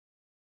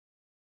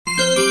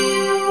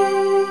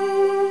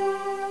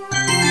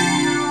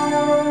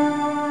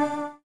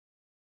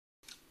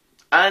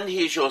And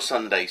here's your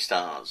Sunday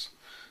stars.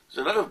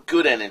 There's a lot of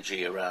good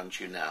energy around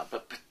you now,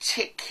 but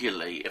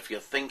particularly if you're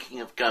thinking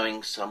of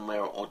going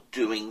somewhere or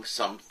doing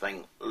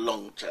something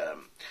long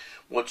term.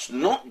 What's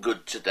not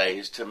good today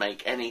is to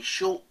make any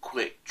short,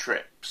 quick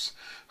trips.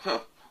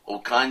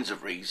 All kinds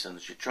of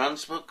reasons. Your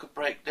transport could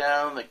break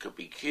down, there could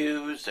be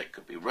queues, there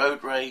could be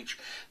road rage,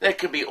 there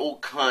could be all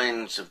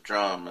kinds of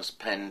dramas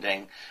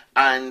pending,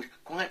 and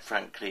quite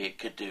frankly it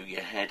could do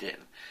your head in.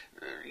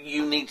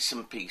 You need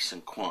some peace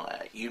and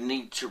quiet. You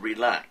need to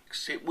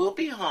relax. It will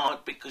be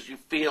hard because you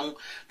feel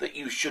that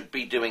you should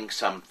be doing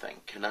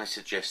something. Can I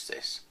suggest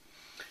this?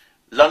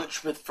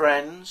 Lunch with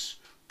friends,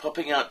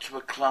 popping out to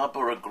a club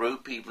or a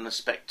group, even a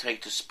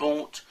spectator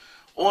sport,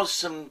 or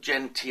some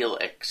genteel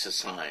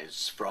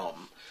exercise,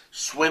 from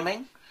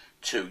swimming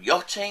to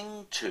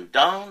yachting to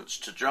dance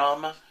to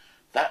drama.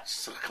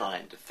 That's the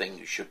kind of thing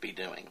you should be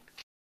doing.